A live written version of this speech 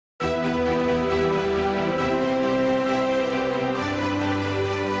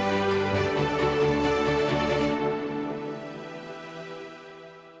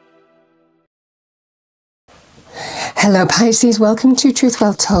Hello Pisces, welcome to Truth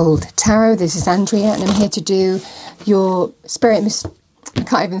Well Told Tarot. This is Andrea and I'm here to do your I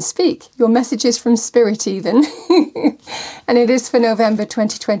can't even speak, your messages from Spirit even. And it is for November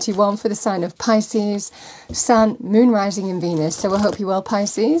 2021 for the sign of Pisces, Sun, Moon, Rising and Venus. So I hope you're well,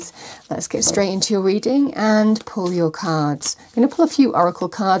 Pisces. Let's get straight into your reading and pull your cards. I'm going to pull a few oracle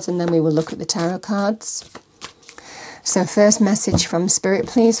cards and then we will look at the tarot cards. So first message from Spirit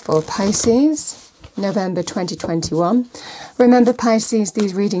please for Pisces. November 2021. Remember Pisces,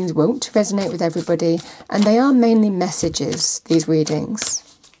 these readings won't resonate with everybody and they are mainly messages, these readings.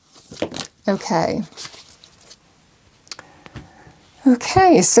 Okay,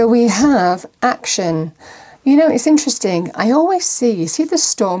 so we have action. You know, it's interesting. I always see the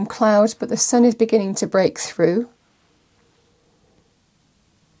storm clouds, but the sun is beginning to break through.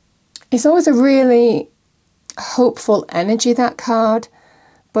 It's always a really hopeful energy, that card.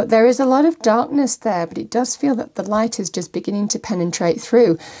 But there is a lot of darkness there, but it does feel that the light is just beginning to penetrate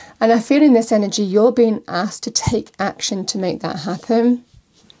through. And I feel in this energy, you're being asked to take action to make that happen.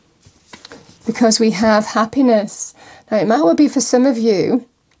 Because we have happiness. Now, it might well be for some of you,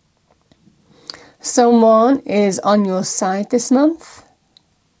 someone is on your side this month.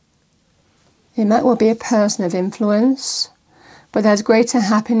 It might well be a person of influence, but there's greater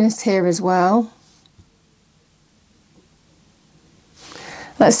happiness here as well.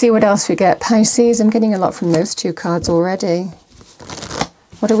 Let's see what else we get. Pisces, I'm getting a lot from those two cards already.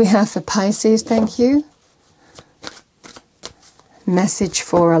 What do we have for Pisces? Thank you. Message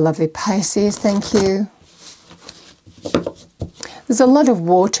for our lovely Pisces. Thank you. There's a lot of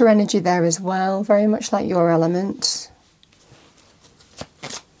water energy there as well, very much like your element.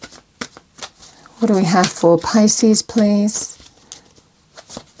 What do we have for Pisces, please?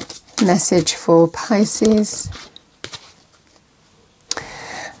 Message for Pisces.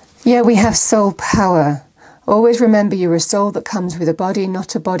 Yeah, we have soul power. Always remember you're a soul that comes with a body,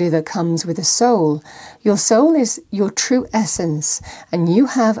 not a body that comes with a soul. Your soul is your true essence, and you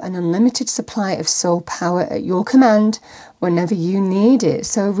have an unlimited supply of soul power at your command whenever you need it.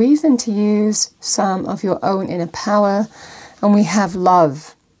 So a reason to use some of your own inner power. And we have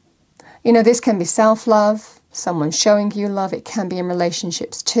love. You know, this can be self-love, someone showing you love. It can be in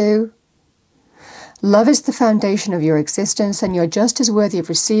relationships too. Love is the foundation of your existence, and you're just as worthy of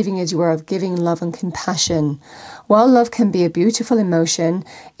receiving as you are of giving love and compassion. While love can be a beautiful emotion,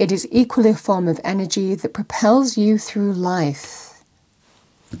 it is equally a form of energy that propels you through life.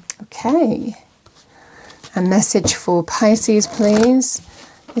 Okay. A message for Pisces, please.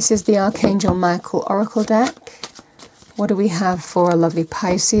 This is the Archangel Michael Oracle deck. What do we have for a lovely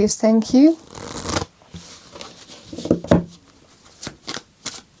Pisces? Thank you.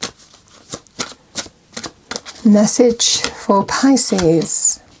 Message for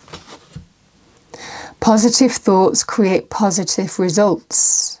Pisces. Positive thoughts create positive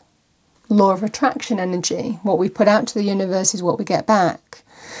results. Law of attraction energy. What we put out to the universe is what we get back.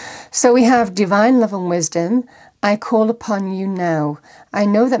 So we have divine love and wisdom. I call upon you now. I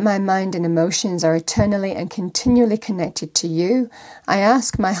know that my mind and emotions are eternally and continually connected to you. I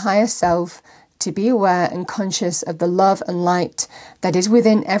ask my higher self to be aware and conscious of the love and light that is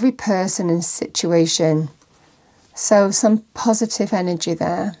within every person and situation. So some positive energy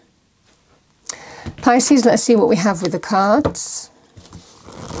there. Pisces, let's see what we have with the cards.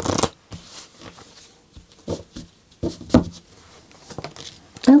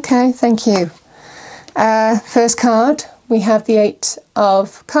 Okay, thank you. First card, we have the Eight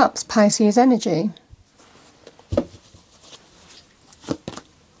of Cups, Pisces energy.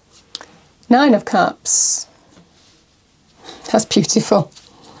 Nine of Cups. That's beautiful.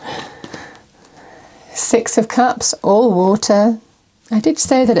 Six of Cups, all water. I did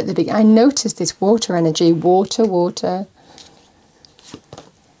say that at the beginning. I noticed this water energy. Water, water.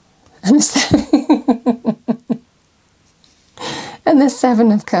 And the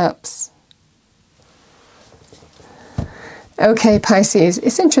Seven of Cups. Okay, Pisces.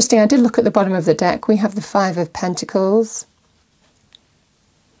 It's interesting. I did look at the bottom of the deck. We have the Five of Pentacles.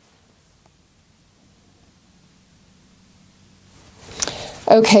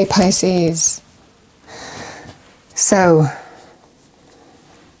 Okay, Pisces. So,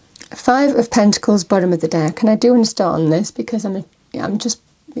 Five of Pentacles, bottom of the deck, and I do want to start on this because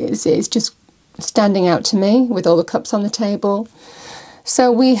it's just standing out to me with all the cups on the table.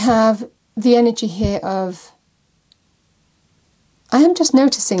 So we have the energy here of, I am just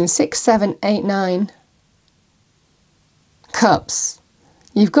noticing 6, 7, 8, 9 cups.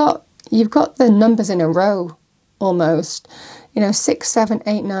 You've got the numbers in a row almost. You know, 6, 7,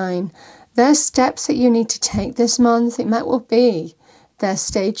 8, 9. There's steps that you need to take this month. It might well be There are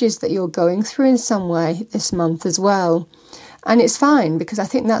stages that you're going through in some way this month as well. And it's fine, because I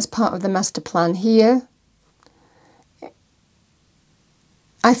think that's part of the master plan here.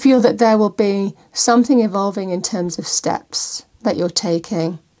 I feel that there will be something evolving in terms of steps that you're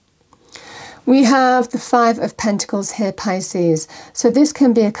taking. We have the Five of Pentacles here, Pisces. So this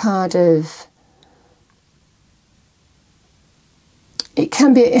can be a card of, it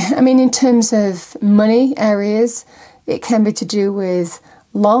can be, I mean, in terms of money areas, it can be to do with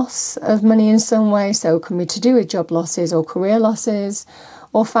loss of money in some way. So it can be to do with job losses or career losses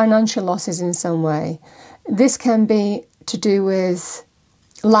or financial losses in some way. This can be to do with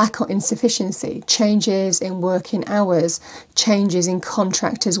lack or insufficiency, changes in working hours, changes in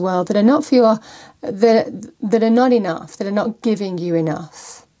contract as well that are not for your, that are not enough, that are not giving you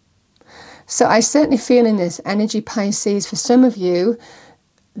enough. So I certainly feel in this energy, Pisces, for some of you,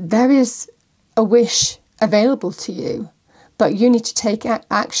 there is a wish available to you, but you need to take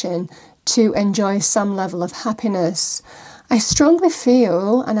action to enjoy some level of happiness. I strongly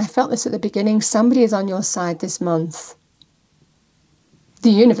feel, and I felt this at the beginning, somebody is on your side this month. The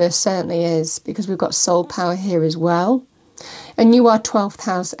universe certainly is, because we've got soul power here as well. And you are 12th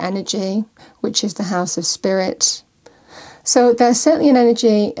house energy, which is the house of spirit. So there's certainly an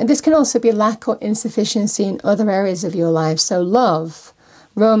energy, and this can also be lack or insufficiency in other areas of your life. So love,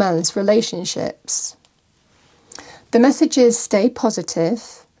 romance, relationships. The message is stay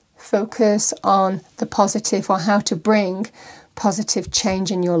positive, focus on the positive or how to bring positive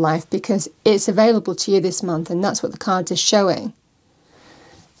change in your life, because it's available to you this month, and that's what the cards are showing.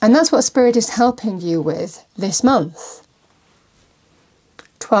 And that's what Spirit is helping you with this month.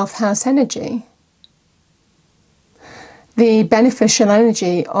 12th house energy. The beneficial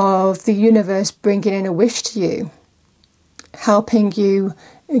energy of the universe bringing in a wish to you. Helping you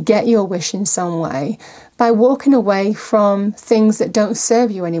get your wish in some way by walking away from things that don't serve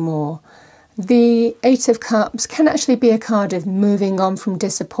you anymore. The Eight of Cups can actually be a card of moving on from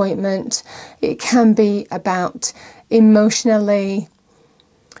disappointment. It can be about emotionally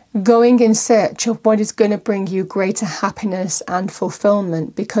going in search of what is going to bring you greater happiness and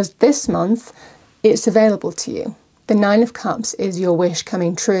fulfillment, because this month it's available to you. The Nine of Cups is your wish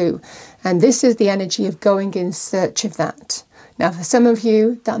coming true, and this is the energy of going in search of that. Now, for some of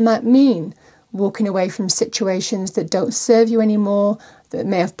you, that might mean walking away from situations that don't serve you anymore, that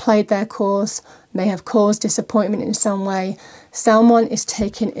may have played their course, may have caused disappointment in some way. Someone is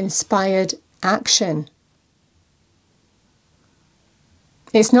taking inspired action.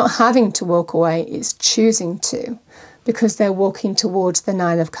 It's not having to walk away, it's choosing to, because they're walking towards the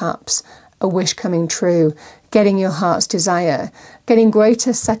Nine of Cups, a wish coming true, getting your heart's desire, getting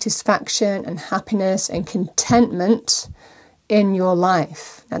greater satisfaction and happiness and contentment in your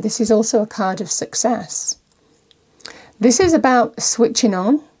life. Now, this is also a card of success. This is about switching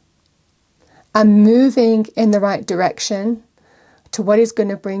on and moving in the right direction to what is going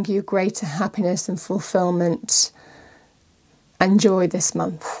to bring you greater happiness and fulfillment and joy this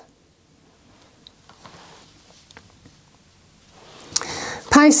month.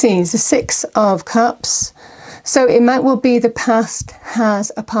 Pisces, the Six of Cups. So it might well be the past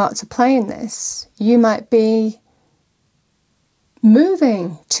has a part to play in this. You might be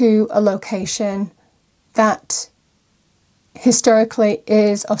moving to a location that historically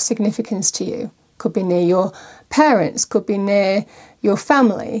is of significance to you. Could be near your parents, could be near your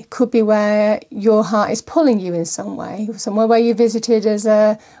family, could be where your heart is pulling you in some way, somewhere where you visited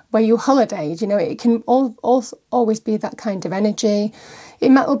where you holidayed. You know, it can always be that kind of energy. It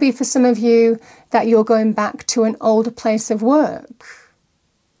might well be for some of you that you're going back to an older place of work,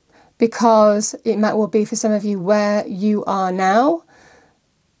 because it might well be for some of you where you are now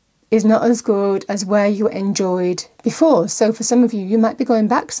is not as good as where you enjoyed before. So for some of you, you might be going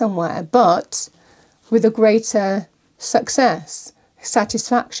back somewhere, but with a greater success,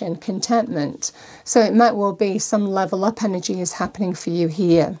 satisfaction, contentment. So it might well be some level up energy is happening for you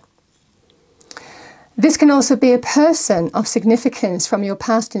here. This can also be a person of significance from your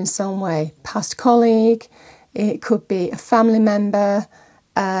past in some way. Past colleague, it could be a family member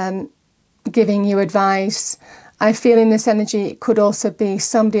giving you advice. I feel in this energy it could also be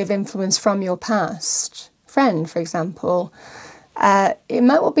somebody of influence from your past. Friend, for example. It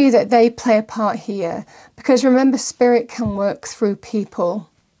might well be that they play a part here, because remember, Spirit can work through people.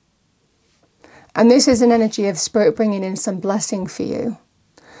 And this is an energy of Spirit bringing in some blessing for you.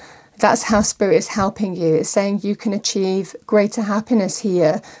 That's how Spirit is helping you. It's saying you can achieve greater happiness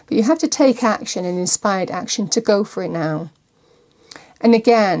here, but you have to take action and inspired action to go for it now. And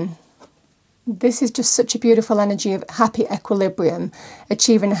again, This is just such a beautiful energy of happy equilibrium,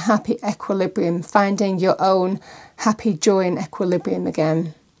 achieving a happy equilibrium, finding your own happy joy and equilibrium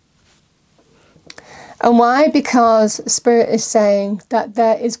again. And why? Because Spirit is saying that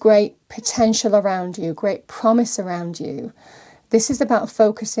there is great potential around you, great promise around you. This is about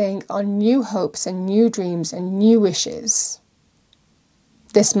focusing on new hopes and new dreams and new wishes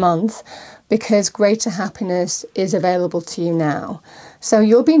this month, because greater happiness is available to you now. So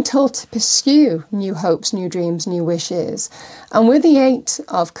you're being told to pursue new hopes, new dreams, new wishes. And with the 8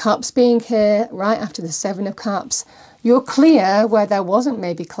 of Cups being here right after the 7 of Cups, you're clear where there wasn't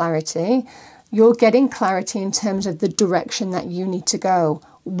maybe clarity. You're getting clarity in terms of the direction that you need to go,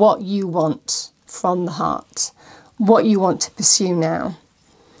 what you want from the heart, what you want to pursue now.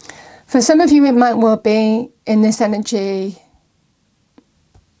 For some of you, it might well be in this energy,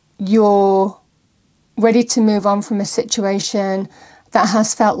 you're ready to move on from a situation that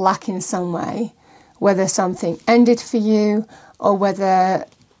has felt lacking some way, whether something ended for you or whether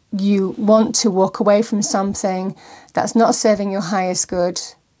you want to walk away from something that's not serving your highest good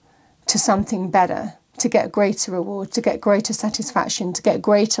to something better, to get greater reward, to get greater satisfaction, to get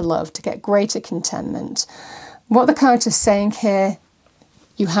greater love, to get greater contentment. What the card is saying here,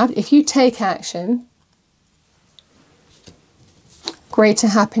 if you take action, greater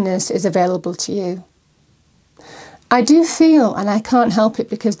happiness is available to you. I do feel, and I can't help it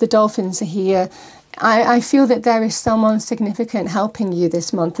because the dolphins are here, I feel that there is someone significant helping you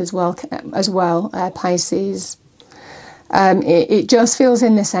this month as well, Pisces. It just feels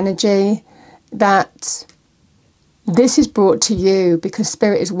in this energy that this is brought to you because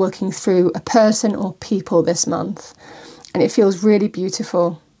Spirit is working through a person or people this month. And it feels really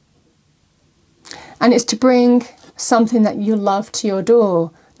beautiful. And it's to bring something that you love to your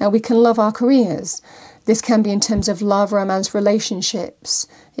door. Now, we can love our careers. This can be in terms of love, romance, relationships.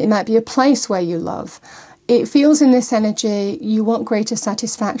 It might be a place where you love. It feels in this energy you want greater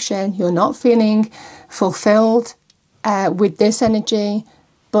satisfaction. You're not feeling fulfilled with this energy,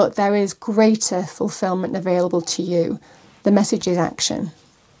 but there is greater fulfillment available to you. The message is action.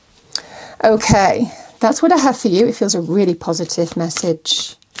 Okay, that's what I have for you. It feels a really positive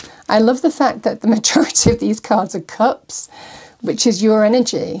message. I love the fact that the majority of these cards are cups, which is your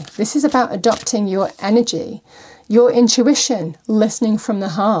energy. This is about adopting your energy, your intuition, listening from the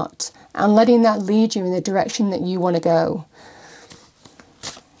heart, and letting that lead you in the direction that you want to go.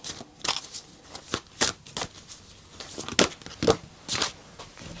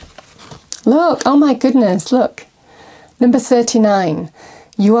 Look, oh my goodness, look. Number 39.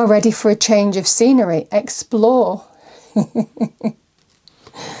 You are ready for a change of scenery. Explore.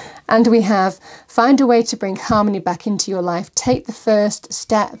 And we have, find a way to bring harmony back into your life. Take the first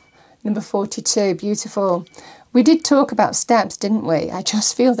step. Number 42, beautiful. We did talk about steps, didn't we? I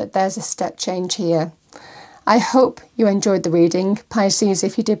just feel that there's a step change here. I hope you enjoyed the reading. Pisces,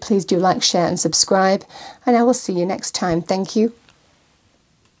 if you did, please do like, share and subscribe. And I will see you next time. Thank you.